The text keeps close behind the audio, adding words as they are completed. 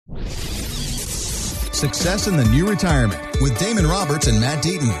Success in the New Retirement with Damon Roberts and Matt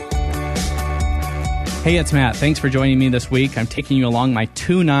Deaton. Hey, it's Matt. Thanks for joining me this week. I'm taking you along my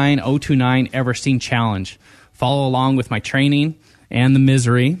 29029 Everesting Challenge. Follow along with my training and the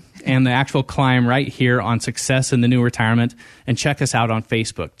misery and the actual climb right here on Success in the New Retirement, and check us out on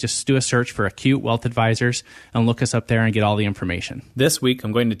Facebook. Just do a search for Acute Wealth Advisors and look us up there and get all the information. This week,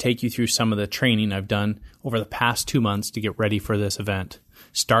 I'm going to take you through some of the training I've done over the past 2 months to get ready for this event,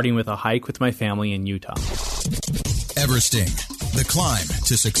 starting with a hike with my family in Utah. Everesting, the climb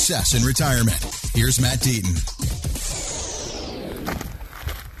to success in retirement. Here's Matt Deaton.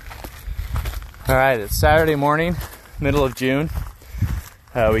 All right, it's Saturday morning, middle of June.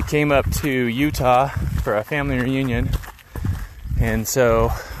 We came up to Utah for a family reunion, and so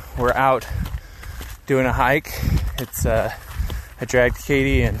we're out doing a hike. I dragged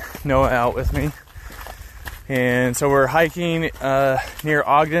Katie and Noah out with me, and so we're hiking near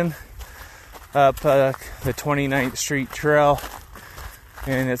Ogden up the 29th Street Trail,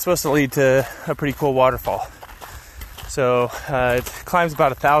 and it's supposed to lead to a pretty cool waterfall. So it climbs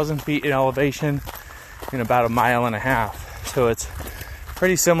about 1,000 feet in elevation in about 1.5 miles. So it's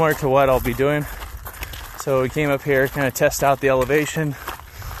pretty similar to what I'll be doing. So we came up here, kind of test out the elevation,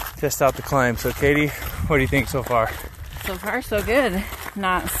 test out the climb. So Katie, what do you think so far? So far, so good.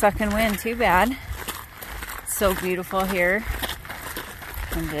 Not sucking wind too bad. It's so beautiful here.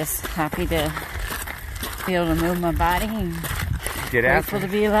 I'm just happy to be able to move my body and get grateful to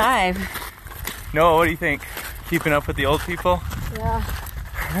be alive. Noah, what do you think? Keeping up with the old people? Yeah.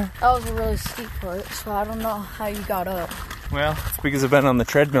 That was a really steep part, so I don't know how you got up. Well, it's because I've been on the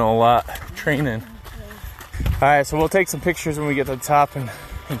treadmill a lot, training. All right, so we'll take some pictures when we get to the top and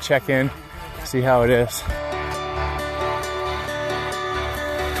check in, see how it is.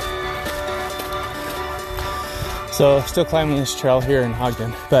 So, still climbing this trail here in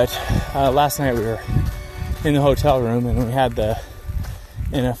Ogden, but last night we were in the hotel room and we had the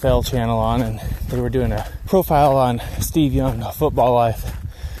NFL channel on, and they were doing a profile on Steve Young, Football Life.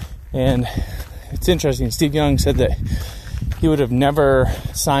 And it's interesting, Steve Young said that he would have never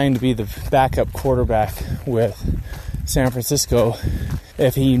signed to be the backup quarterback with San Francisco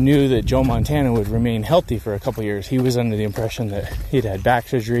if he knew that Joe Montana would remain healthy for a couple years. He was under the impression that he'd had back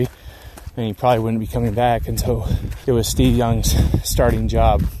surgery and he probably wouldn't be coming back, and so it was Steve Young's starting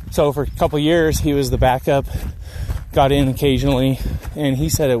job. So for a couple years he was the backup, got in occasionally, and he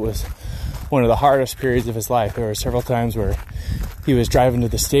said it was one of the hardest periods of his life. There were several times where he was driving to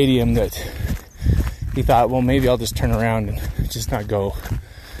the stadium that he thought, well, maybe I'll just turn around and just not go.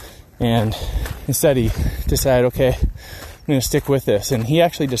 And instead he decided, okay, I'm going to stick with this. And he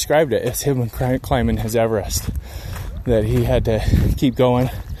actually described it as him climbing his Everest, that he had to keep going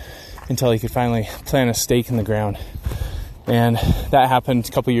until he could finally plant a stake in the ground. And that happened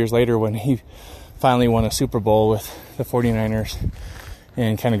a couple years later when he finally won a Super Bowl with the 49ers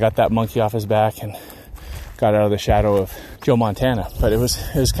and kind of got that monkey off his back and got out of the shadow of Joe Montana. But it was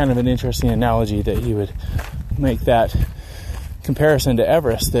kind of an interesting analogy that he would make that comparison to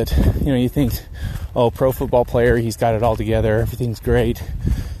Everest, that, you know, you think, oh, pro football player, he's got it all together, everything's great,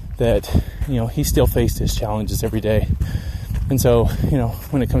 that, you know, he still faced his challenges every day. And so, you know,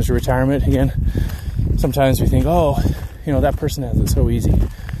 when it comes to retirement, again, sometimes we think, oh, you know, that person has it so easy.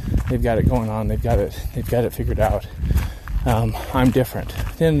 They've got it going on. They've got it figured out. I'm different.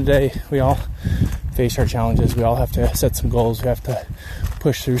 At the end of the day, we all face our challenges. We all have to set some goals. We have to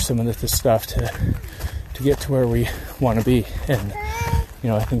push through some of this stuff to get to where we want to be. And, you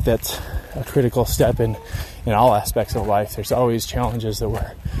know, I think that's a critical step in all aspects of life. There's always challenges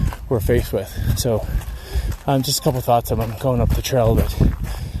that we're faced with. So, just a couple thoughts of him going up the trail, but I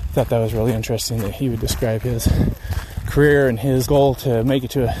thought that was really interesting that he would describe his career and his goal to make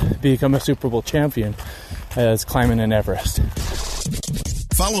it to become a Super Bowl champion as climbing an Everest.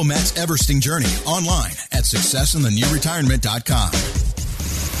 Follow Matt's Everesting journey online at successintheNewRetirement.com.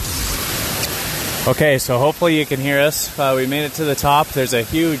 Okay, so hopefully you can hear us. We made it to the top. There's a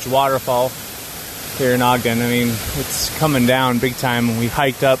huge waterfall here in Ogden. I mean, it's coming down big time, and we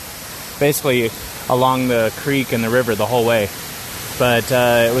hiked up basically along the creek and the river the whole way. But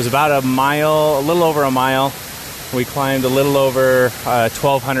it was about a little over a mile. We climbed a little over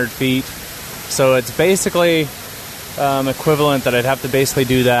 1,200 feet. So it's basically equivalent that I'd have to basically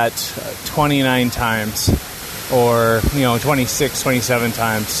do that 29 times or, 26, 27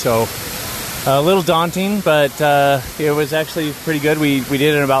 times. So a little daunting, but it was actually pretty good. We did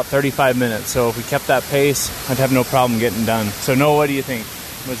it in about 35 minutes. So if we kept that pace, I'd have no problem getting done. So Noah, what do you think?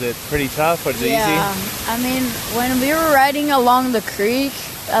 Was it pretty tough? Was it easy? Yeah, I mean, when we were riding along the creek,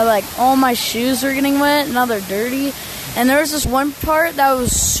 all my shoes were getting wet, now they're dirty. And there was this one part that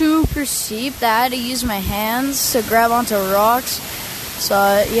was super steep that I had to use my hands to grab onto rocks.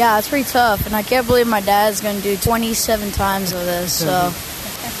 So, yeah, it's pretty tough. And I can't believe my dad's going to do 27 times of this.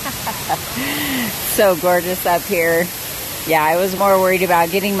 So gorgeous up here. Yeah, I was more worried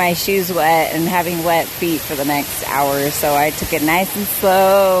about getting my shoes wet and having wet feet for the next hour. So I took it nice and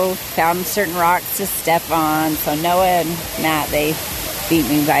slow, found certain rocks to step on. So Noah and Matt, they beat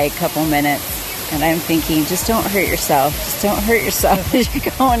me by a couple minutes. And I'm thinking, just don't hurt yourself. Just don't hurt yourself as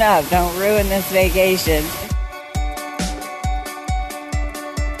you're going up. Don't ruin this vacation.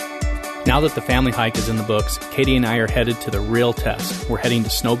 Now that the family hike is in the books, Katie and I are headed to the real test. We're heading to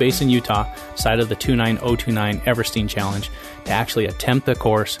Snow Basin, Utah, side of the 29029 Everesting Challenge, to actually attempt the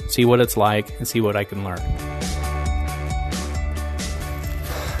course, see what it's like, and see what I can learn.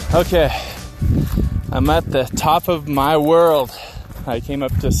 Okay, I'm at the top of my world. I came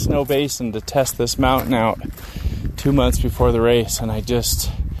up to Snow Basin to test this mountain out 2 months before the race, and I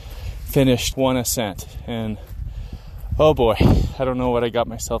just finished one ascent, and oh boy, I don't know what I got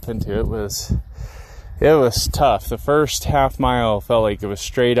myself into. It was tough. The first half mile felt like it was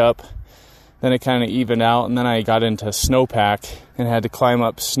straight up, then it kind of evened out, and then I got into snowpack and had to climb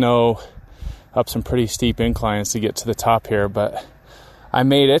up snow, up some pretty steep inclines to get to the top here, but I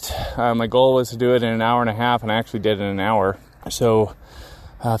made it. My goal was to do it in an hour and a half, and I actually did it in an hour. So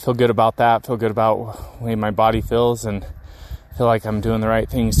I feel good about that, feel good about the way my body feels, and feel like I'm doing the right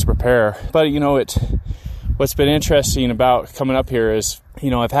things to prepare. But, what's been interesting about coming up here is,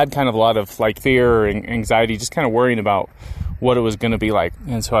 I've had kind of a lot of fear and anxiety, just kind of worrying about what it was going to be like.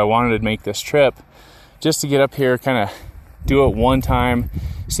 And so I wanted to make this trip just to get up here, kind of do it one time,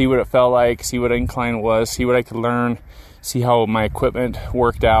 see what it felt like, see what incline was, see what I could learn, see how my equipment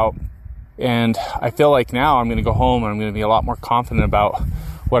worked out. And I feel like now I'm going to go home and I'm going to be a lot more confident about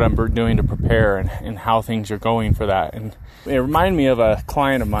what I'm doing to prepare and how things are going for that. And it reminded me of a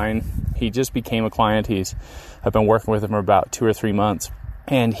client of mine. He just became a client. I've been working with him for about 2 or 3 months.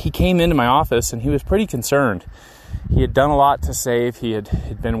 And he came into my office and he was pretty concerned. He had done a lot to save. He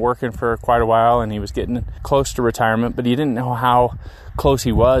had been working for quite a while and he was getting close to retirement, but he didn't know how close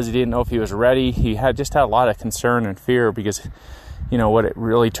he was. He didn't know if he was ready. He had a lot of concern and fear because what it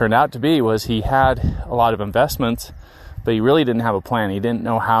really turned out to be was he had a lot of investments, but he really didn't have a plan. He didn't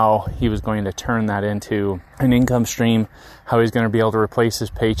know how he was going to turn that into an income stream, how he was going to be able to replace his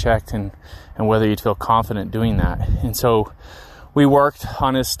paycheck, and whether he'd feel confident doing that. And so we worked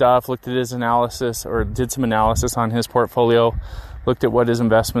on his stuff, looked at his analysis, or did some analysis on his portfolio, looked at what his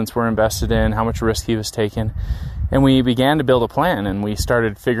investments were invested in, how much risk he was taking, and we began to build a plan, and we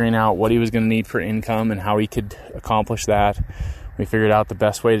started figuring out what he was going to need for income and how he could accomplish that. We figured out the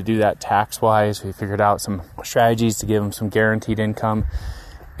best way to do that tax-wise. We figured out some strategies to give him some guaranteed income.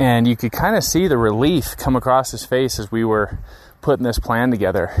 And you could kind of see the relief come across his face as we were putting this plan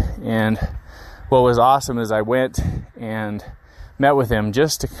together. And what was awesome is I went and met with him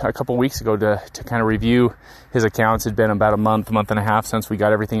just a couple weeks ago to kind of review his accounts. It had been about a month and a half since we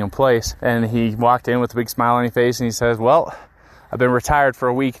got everything in place. And he walked in with a big smile on his face and he says, "Well, I've been retired for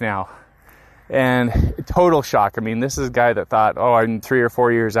a week now." And total shock. I mean, this is a guy that thought, I'm 3 or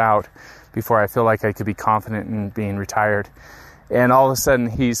 4 years out before I feel like I could be confident in being retired. And all of a sudden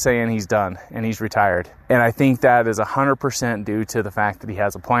he's saying he's done and he's retired. And I think that is 100% due to the fact that he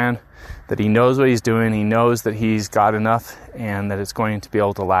has a plan, that he knows what he's doing. He knows that he's got enough and that it's going to be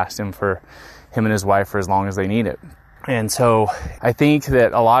able to last him and his wife for as long as they need it. And so I think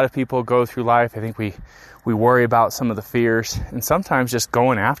that a lot of people go through life. I think we worry about some of the fears and sometimes just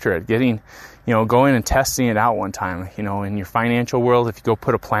going after it, going and testing it out one time. In your financial world, if you go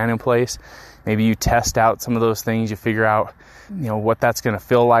put a plan in place, maybe you test out some of those things, you figure out, what that's going to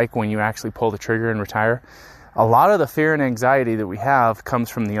feel like when you actually pull the trigger and retire. A lot of the fear and anxiety that we have comes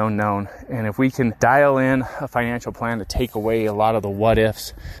from the unknown. And if we can dial in a financial plan to take away a lot of the what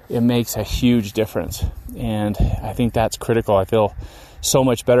ifs, it makes a huge difference. And I think that's critical. I feel so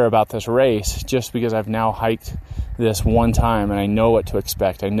much better about this race just because I've now hiked this one time and I know what to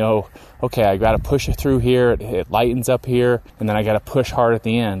expect. I know, okay, I got to push it through here. It lightens up here and then I got to push hard at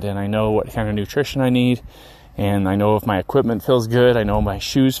the end. And I know what kind of nutrition I need. And I know if my equipment feels good. I know my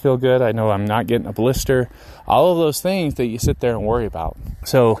shoes feel good. I know I'm not getting a blister. All of those things that you sit there and worry about.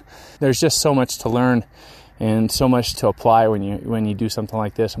 So there's just so much to learn and so much to apply when you do something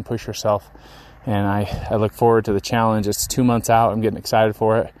like this and push yourself. And I look forward to the challenge. It's 2 months out. I'm getting excited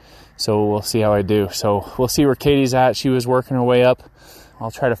for it. So we'll see how I do. So we'll see where Katie's at. She was working her way up.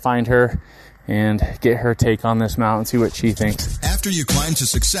 I'll try to find her and get her take on this mountain, see what she thinks. After you climb to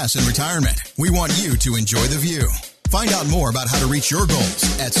success in retirement, we want you to enjoy the view. Find out more about how to reach your goals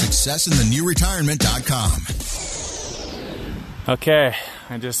at successinthenewretirement.com. Okay,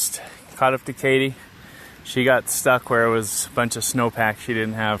 I just caught up to Katie. She got stuck where it was a bunch of snowpack. She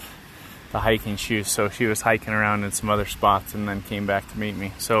didn't have the hiking shoes, so she was hiking around in some other spots and then came back to meet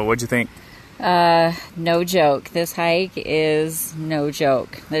me. So what'd you think? No joke. This hike is no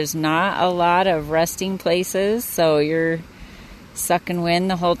joke. There's not a lot of resting places, so you're sucking wind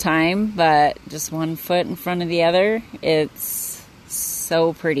the whole time, but just one foot in front of the other. It's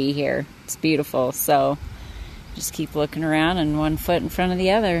so pretty here. It's beautiful. So just keep looking around and one foot in front of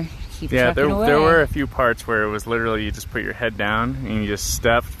the other. Keep there away. There were a few parts where it was literally you just put your head down and you just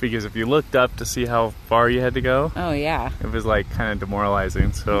stepped, because if you looked up to see how far you had to go, oh yeah, it was like kind of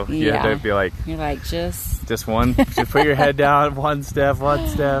demoralizing. So you had to be like, you're like just put your head down, one step. So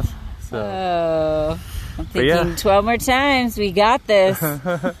I'm thinking 12 more times. We got this.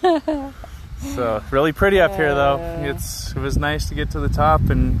 So really pretty up here though. It was nice to get to the top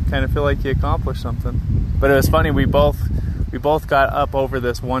and kind of feel like you accomplished something. But it was funny, we both got up over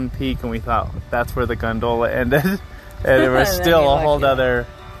this one peak and we thought that's where the gondola ended, and there was still a whole nother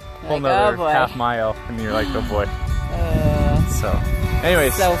half mile, and you're like, oh boy. So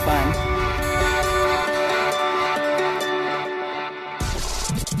anyways, so fun.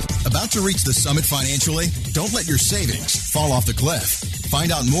 About to reach the summit financially? Don't let your savings fall off the cliff.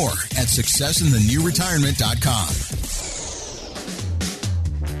 Find out more at successinthenewretirement.com.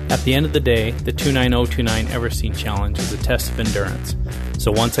 At the end of the day, the 29029 Everesting Challenge is a test of endurance. So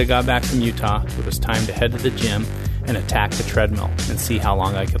once I got back from Utah, it was time to head to the gym and attack the treadmill and see how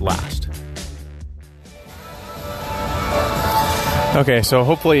long I could last. Okay, so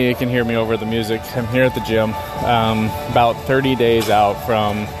hopefully you can hear me over the music. I'm here at the gym, about 30 days out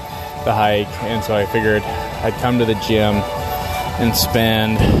from the hike, and so I figured I'd come to the gym and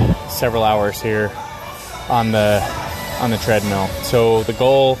spend several hours here on the treadmill. So the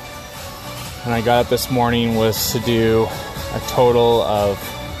goal when I got up this morning was to do a total of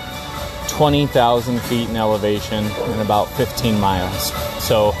 20,000 feet in elevation in about 15 miles.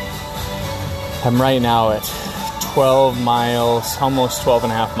 So I'm right now at 12 miles, almost 12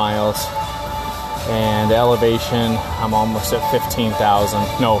 and a half miles. And elevation, I'm almost at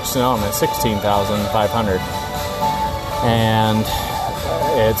 15,000. No, I'm at 16,500. And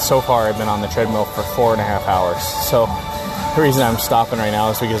so far I've been on the treadmill for 4.5 hours. So the reason I'm stopping right now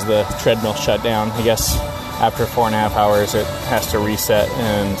is because the treadmill shut down. I guess after 4.5 hours it has to reset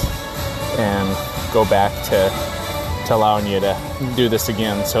and go back to allowing you to do this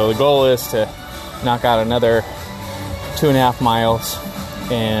again. So the goal is to knock out another 2.5 miles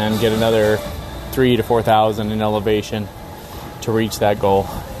and get another 3,000 to 4,000 in elevation to reach that goal.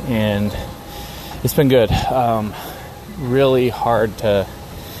 And it's been good. Really hard to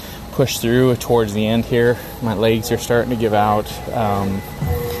push through towards the end here. My legs are starting to give out,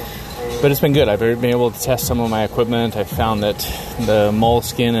 but it's been good. I've been able to test some of my equipment. I found that the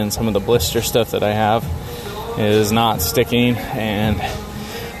moleskin and some of the blister stuff that I have is not sticking,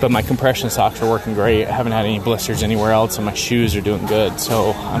 but my compression socks are working great. I haven't had any blisters anywhere else, and my shoes are doing good.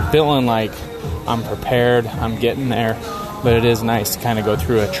 So I'm feeling like I'm prepared. I'm getting there, but it is nice to kind of go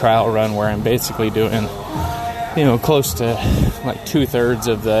through a trial run where I'm basically doing close to like 2/3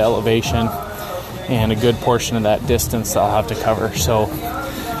 of the elevation and a good portion of that distance I'll have to cover. So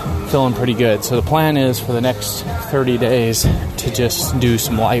feeling pretty good. So the plan is for the next 30 days to just do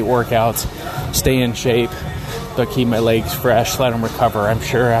some light workouts, stay in shape, but keep my legs fresh, let them recover. I'm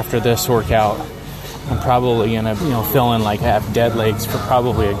sure after this workout, I'm probably going to, feeling like I have dead legs for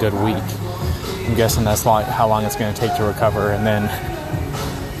probably a good week. I'm guessing that's how long it's going to take to recover. And then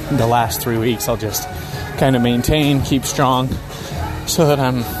the last 3 weeks, I'll just kind of maintain, keep strong, so that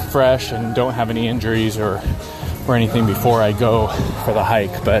I'm fresh and don't have any injuries or anything before I go for the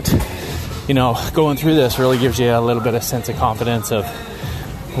hike. But going through this really gives you a little bit of sense of confidence of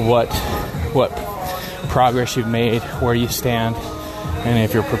what progress you've made, where you stand, and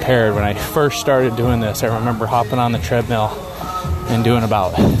if you're prepared. When I first started doing this, I remember hopping on the treadmill and doing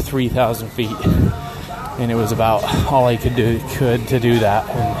about 3,000 feet, and it was about all I could do to do that,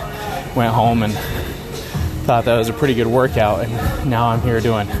 and went home and thought that was a pretty good workout. And now I'm here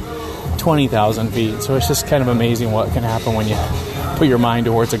doing 20,000 feet. So it's just kind of amazing what can happen when you put your mind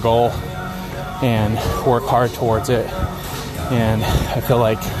towards a goal and work hard towards it. And I feel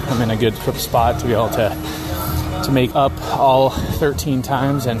like I'm in a good spot to be able to make up all 13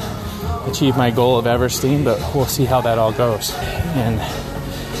 times and achieve my goal of Everesting, but we'll see how that all goes. And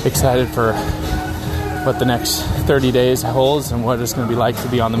excited for what the next 30 days holds and what it's going to be like to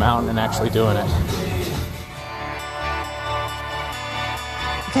be on the mountain and actually doing it.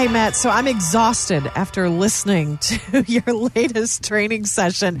 Okay, Matt, so I'm exhausted after listening to your latest training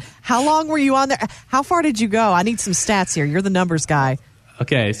session. How long were you on there? How far did you go? I need some stats here. You're the numbers guy.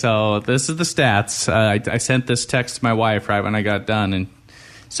 Okay, so this is the stats. I sent this text to my wife right when I got done. And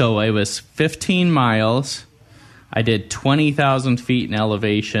so it was 15 miles. I did 20,000 feet in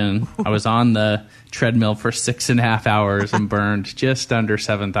elevation. I was on the treadmill for 6.5 hours and burned just under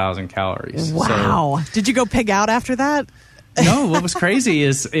 7,000 calories. Wow. Did you go pig out after that? No, what was crazy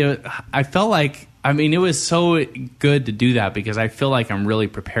is I felt like, it was so good to do that because I feel like I'm really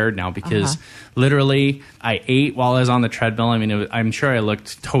prepared now because literally I ate while I was on the treadmill. I'm sure I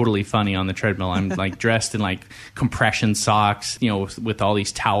looked totally funny on the treadmill. I'm like dressed in like compression socks, with all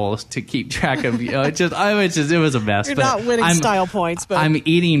these towels to keep track of, it was a mess. You're not winning style points, but I'm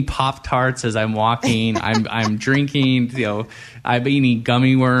eating Pop-Tarts as I'm walking. I'm drinking, I'm eating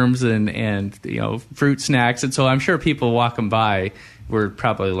gummy worms and fruit snacks. And so I'm sure people walking by were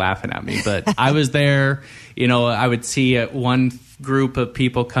probably laughing at me, but I was there. I would see one group of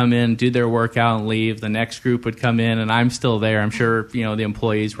people come in, do their workout and leave. The next group would come in and I'm still there. I'm sure, the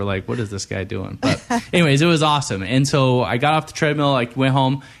employees were like, what is this guy doing? But anyways, it was awesome. And so I got off the treadmill, I went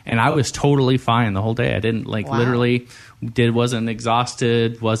home and I was totally fine the whole day. I didn't literally wasn't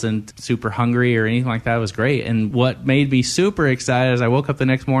exhausted, wasn't super hungry or anything like that. It was great. And what made me super excited is I woke up the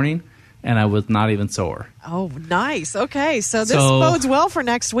next morning and I was not even sore. Oh, nice. Okay, so this bodes well for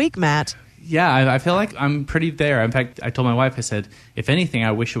next week, Matt. Yeah, I feel like I'm pretty there. In fact, I told my wife, I said, if anything,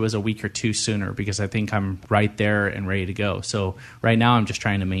 I wish it was a week or two sooner because I think I'm right there and ready to go. So right now I'm just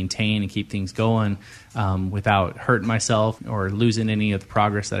trying to maintain and keep things going without hurting myself or losing any of the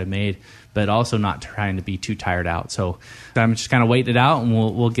progress that I made, but also not trying to be too tired out. So I'm just kind of waiting it out, and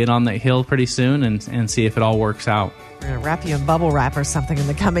we'll get on that hill pretty soon and see if it all works out. We're going to wrap you in bubble wrap or something in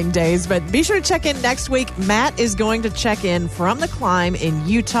the coming days, but be sure to check in next week. Matt is going to check in from the climb in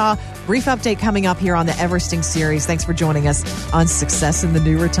Utah. Brief update coming up here on the Everesting series. Thanks for joining us on Success in the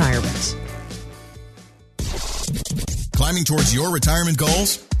New Retirement. Climbing towards your retirement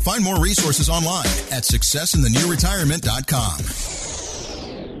goals? Find more resources online at successinthenewretirement.com.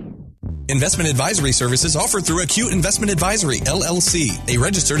 Investment advisory services offered through Acute Investment Advisory, LLC, a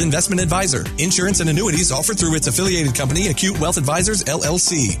registered investment advisor. Insurance and annuities offered through its affiliated company, Acute Wealth Advisors,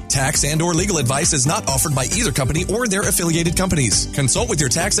 LLC. Tax and or legal advice is not offered by either company or their affiliated companies. Consult with your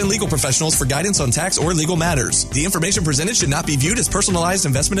tax and legal professionals for guidance on tax or legal matters. The information presented should not be viewed as personalized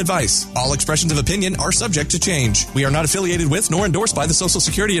investment advice. All expressions of opinion are subject to change. We are not affiliated with nor endorsed by the Social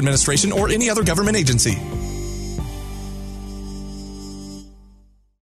Security Administration or any other government agency.